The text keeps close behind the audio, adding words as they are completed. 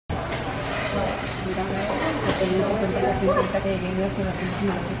Good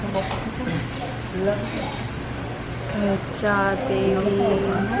job, baby.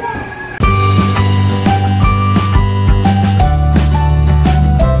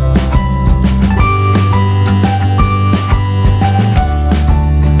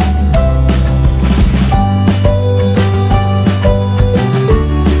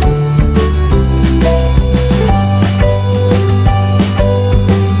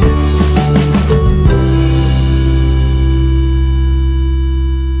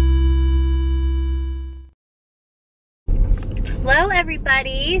 Hello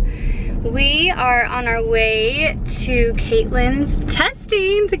everybody, we are on our way to Kaity'S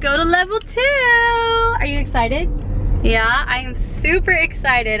testing to go to level 2. Are you excited? Yeah, I am super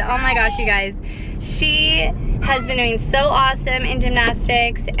excited. Oh my gosh, you guys. She has been doing so awesome in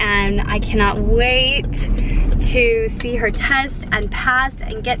gymnastics and I cannot wait to see her test and pass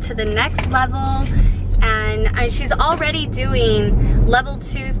and get to the next level. And she's already doing level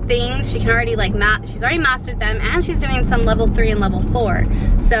 2 things. She can already she's already mastered them, and she's doing some level 3 and level 4.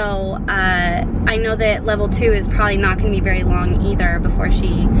 So I know that level 2 is probably not gonna be very long either before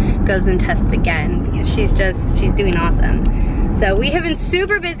she goes and tests again, because she's doing awesome. So we have been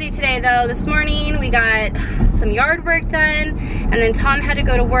super busy today though. This morning we got some yard work done, and then Tom had to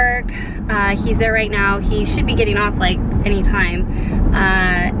go to work. He's there right now. He should be getting off like any time.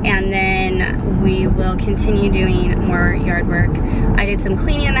 And then we will continue doing more yard work. I did some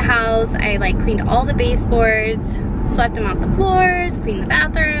cleaning in the house. I cleaned all the baseboards, swept them off the floors, cleaned the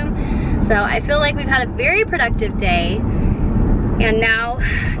bathroom. So I feel like we've had a very productive day. And now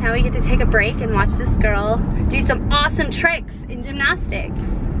we get to take a break and watch this girl do some awesome tricks in gymnastics.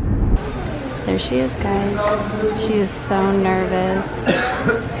 There she is, guys. She is so nervous,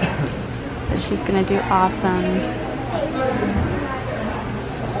 but she's gonna do awesome.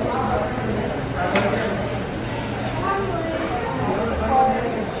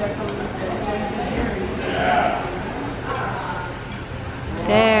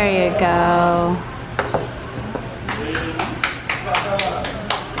 There you go.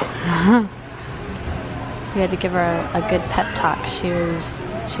 We had to give her a good pep talk. She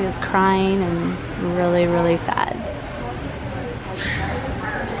was crying and really, really sad.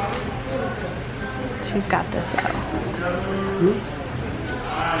 She's got this though.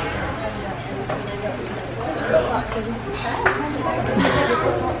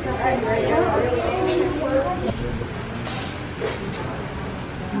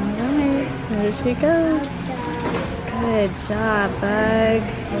 Alright, there she goes. Good job, bug.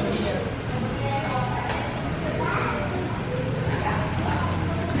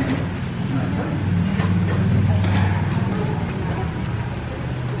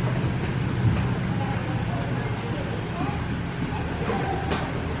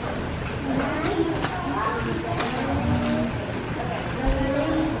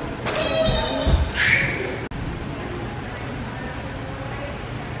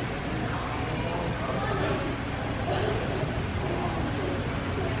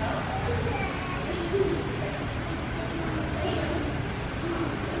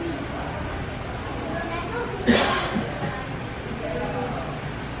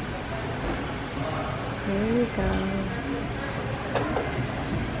 There you go.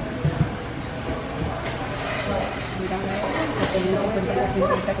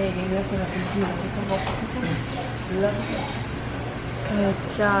 Good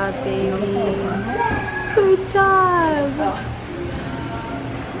job, baby. Good job.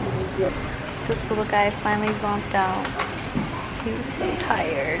 This little guy finally zonked out. He was so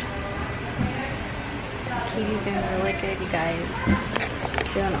tired. Kaity'S doing really good, you guys.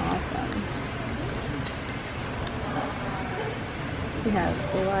 She's doing awesome. We have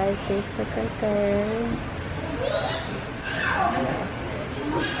live Facebook right there.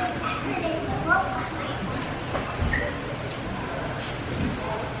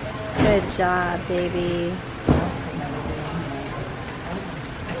 Good job, baby.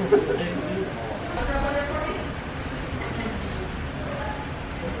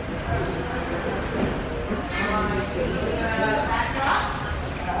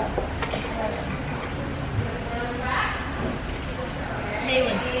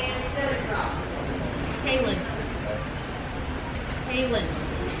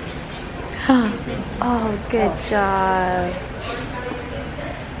 Oh, good job.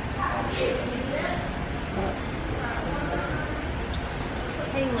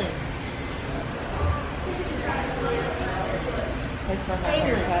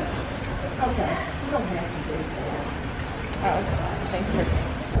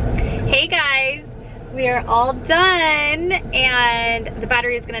 Hey guys, we are all done, and the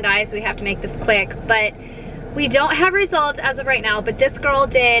battery is gonna die, so we have to make this quick. But we don't have results as of right now, but this girl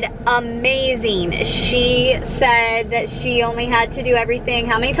did amazing. She said that she only had to do everything,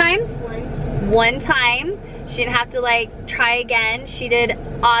 how many times? One time. She didn't have to like try again. She did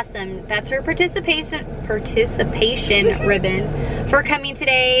awesome. That's her participation ribbon for coming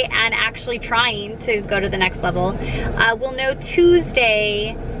today and actually trying to go to the next level. We'll know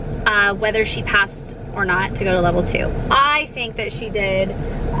Tuesday whether she passed or not to go to level 2. I think that she did.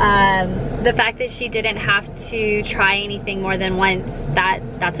 The fact that she didn't have to try anything more than once,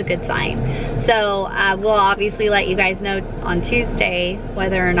 that's a good sign. So we'll obviously let you guys know on Tuesday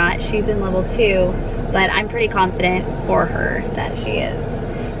whether or not she's in level 2, but I'm pretty confident for her that she is.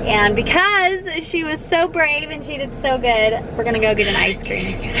 And because she was so brave and she did so good, we're gonna go get an ice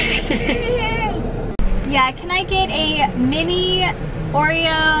cream. Yeah, can I get a mini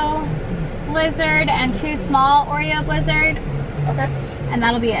Oreo Blizzard and 2 small Oreo Blizzards? Okay. And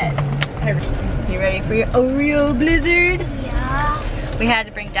that'll be it. You ready for your Oreo Blizzard? Yeah. We had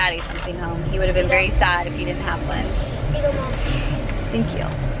to bring Daddy something home. He would have been very sad if he didn't have one. Thank you.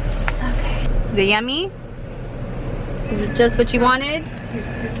 Okay. Is it yummy? Is it just what you wanted?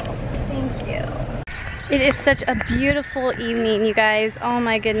 Thank you. It is such a beautiful evening, you guys. Oh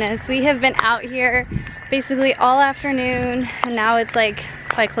my goodness. We have been out here basically all afternoon, and now it's like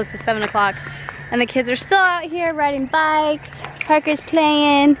probably close to 7 o'clock. And the kids are still out here riding bikes. Parker's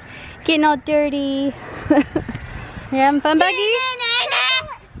playing, getting all dirty. You having fun, Buggy?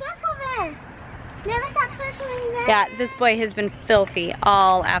 Yeah, this boy has been filthy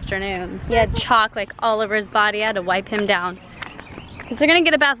all afternoon. He had chalk like all over his body. I had to wipe him down. Because they're gonna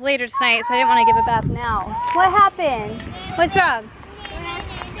get a bath later tonight, so I didn't want to give a bath now. What happened? What's wrong?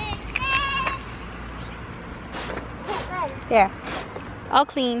 There. All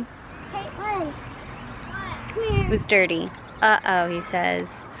clean. It was dirty. Uh-oh, he says.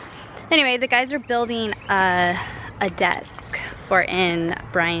 Anyway, the guys are building a desk for in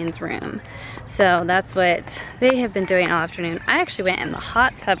Brian's room. So that's what they have been doing all afternoon. I actually went in the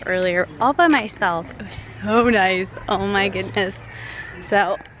hot tub earlier all by myself. It was so nice. Oh my goodness.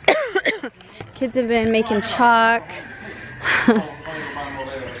 So, kids have been making chalk.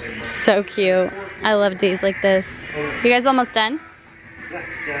 So cute. I love days like this. You guys almost done? Yeah,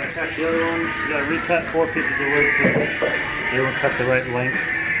 you gotta attach the other one. You gotta recut 4 pieces of wood because they won't cut the right length.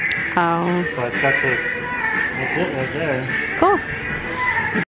 Oh. But that's it right there. Cool.